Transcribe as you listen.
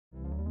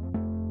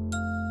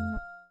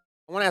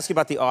I want to ask you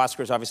about the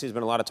Oscars. Obviously, there's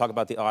been a lot of talk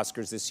about the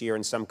Oscars this year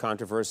and some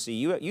controversy.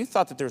 You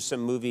thought that there's some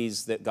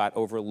movies that got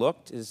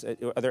overlooked.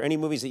 Are there any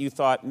movies that you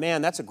thought,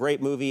 man, that's a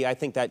great movie, I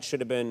think that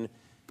should have been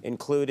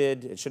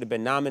included, it should have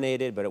been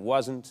nominated, but it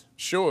wasn't?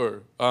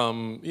 Sure.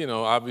 You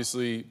know,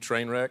 obviously,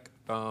 Trainwreck.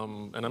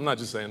 And I'm not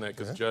just saying that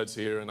because Judd's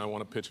here and I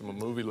want to pitch him a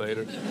movie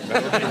later.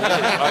 That would be weird.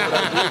 Why would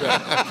I do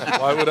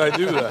that? Why would I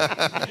do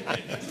that?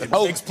 It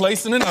takes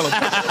place in an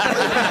elevator.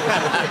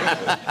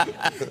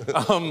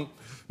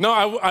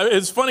 No,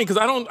 it's funny because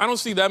I don't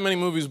see that many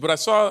movies, but I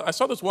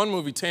saw this one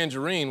movie,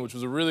 Tangerine, which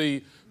was a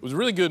really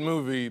good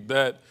movie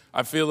that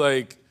I feel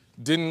like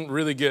didn't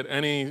really get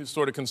any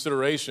sort of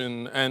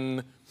consideration.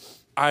 And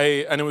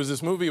it was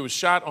this movie, it was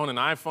shot on an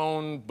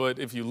iPhone, but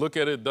if you look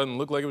at it, it doesn't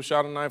look like it was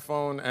shot on an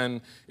iPhone.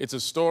 And it's a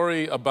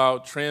story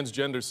about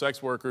transgender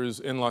sex workers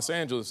in Los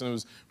Angeles. And it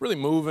was really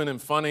moving and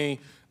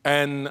funny.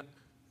 And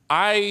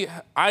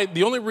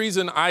the only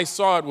reason I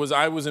saw it was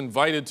I was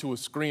invited to a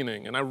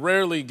screening. And I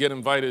rarely get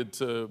invited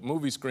to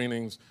movie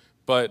screenings,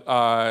 but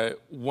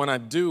when I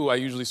do, I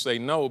usually say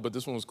no, but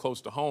this one was close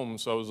to home,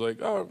 so I was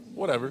like, oh,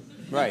 whatever.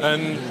 Right.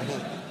 And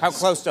how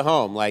close to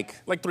home? Like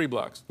 3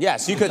 blocks.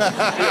 Yes, you'll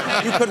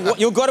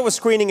go to a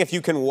screening if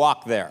you can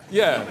walk there.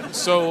 Yeah,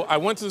 so I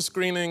went to the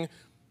screening,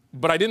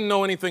 but I didn't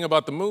know anything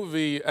about the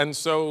movie, and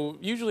so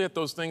usually at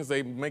those things,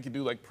 they make you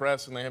do like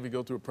press, and they have you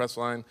go through a press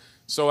line.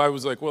 So I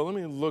was like, well, let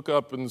me look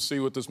up and see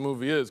what this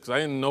movie is, because I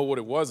didn't know what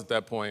it was at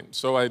that point.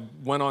 So I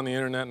went on the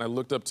internet and I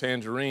looked up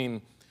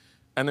Tangerine,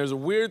 and there's a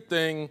weird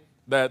thing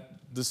that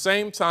the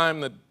same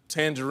time that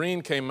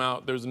Tangerine came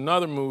out, there's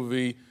another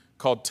movie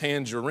called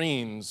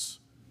Tangerines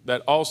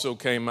that also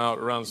came out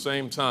around the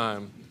same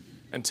time.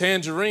 And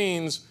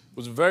Tangerines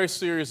was a very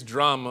serious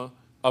drama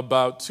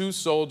about 2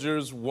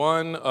 soldiers,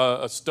 one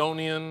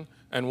Estonian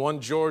and one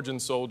Georgian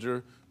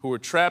soldier, who were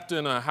trapped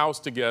in a house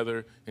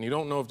together, and you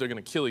don't know if they're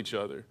gonna kill each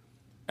other.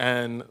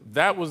 And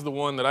that was the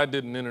one that I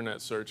did an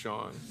internet search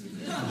on.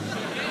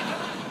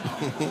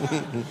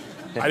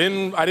 I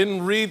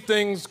didn't read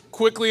things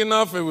quickly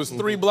enough. It was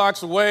 3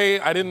 blocks away.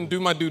 I didn't do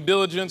my due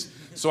diligence.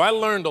 So I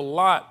learned a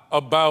lot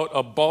about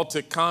a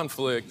Baltic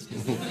conflict.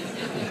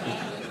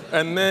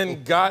 And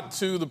then got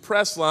to the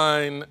press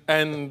line,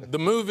 and the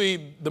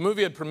movie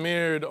had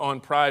premiered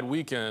on Pride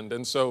weekend.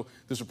 And so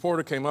this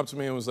reporter came up to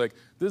me and was like,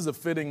 this is a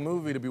fitting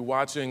movie to be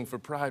watching for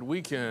Pride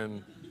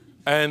weekend.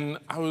 And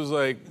I was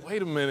like,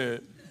 wait a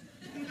minute.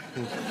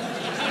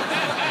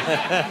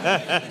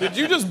 Did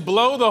you just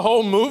blow the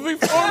whole movie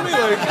for me?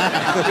 Like,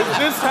 is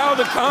this how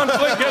the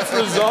conflict gets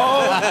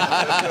resolved?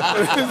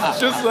 It's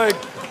just like,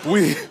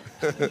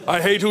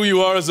 I hate who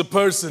you are as a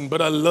person,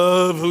 but I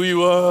love who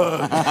you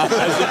are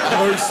as a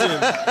person.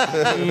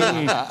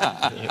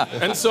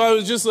 And so I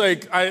was just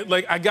like,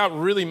 I got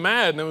really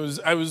mad, and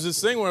I was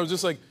this thing where I was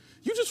just like,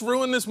 you just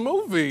ruined this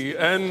movie.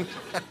 And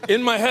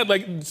in my head,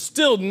 like,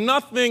 still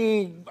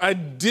nothing, I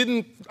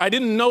didn't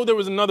know there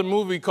was another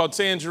movie called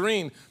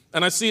Tangerine.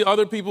 And I see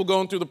other people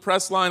going through the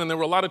press line, and there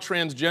were a lot of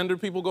transgender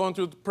people going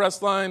through the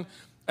press line.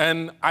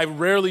 And I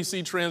rarely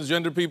see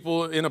transgender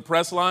people in a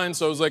press line,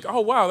 so I was like,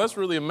 oh, wow, that's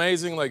really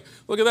amazing. Like,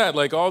 look at that,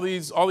 like all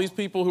these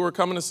people who are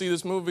coming to see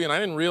this movie, and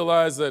I didn't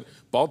realize that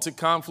Baltic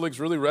conflicts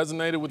really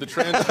resonated with the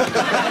transgender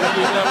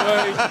community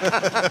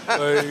that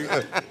way.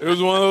 Like, it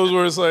was one of those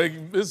where it's like,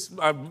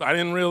 I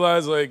didn't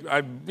realize, like,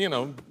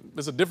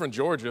 it's a different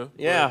Georgia.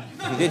 Yeah.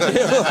 Did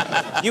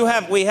you?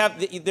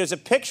 There's a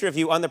picture of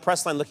you on the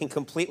press line looking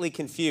completely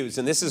confused,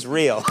 and this is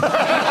real.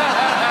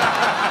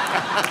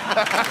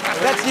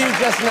 That's you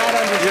just not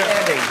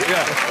understanding.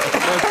 Yeah.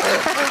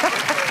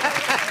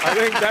 I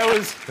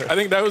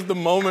think that was the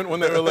moment when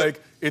they were like,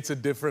 it's a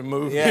different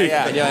movie.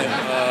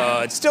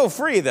 Yeah. It's still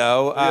free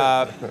though.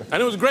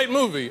 And it was a great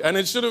movie, and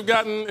it should have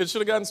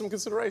gotten some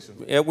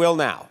consideration. It will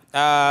now.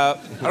 I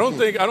don't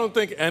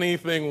think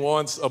anything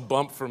wants a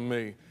bump from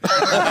me.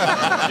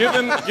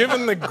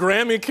 given the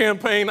Grammy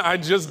campaign I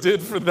just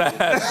did for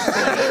that.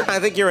 I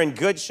think you're in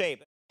good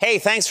shape. Hey,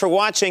 thanks for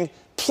watching.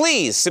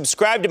 Please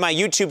subscribe to my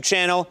YouTube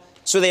channel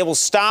so they will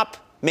stop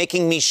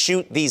making me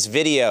shoot these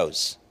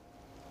videos.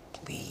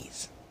 Please.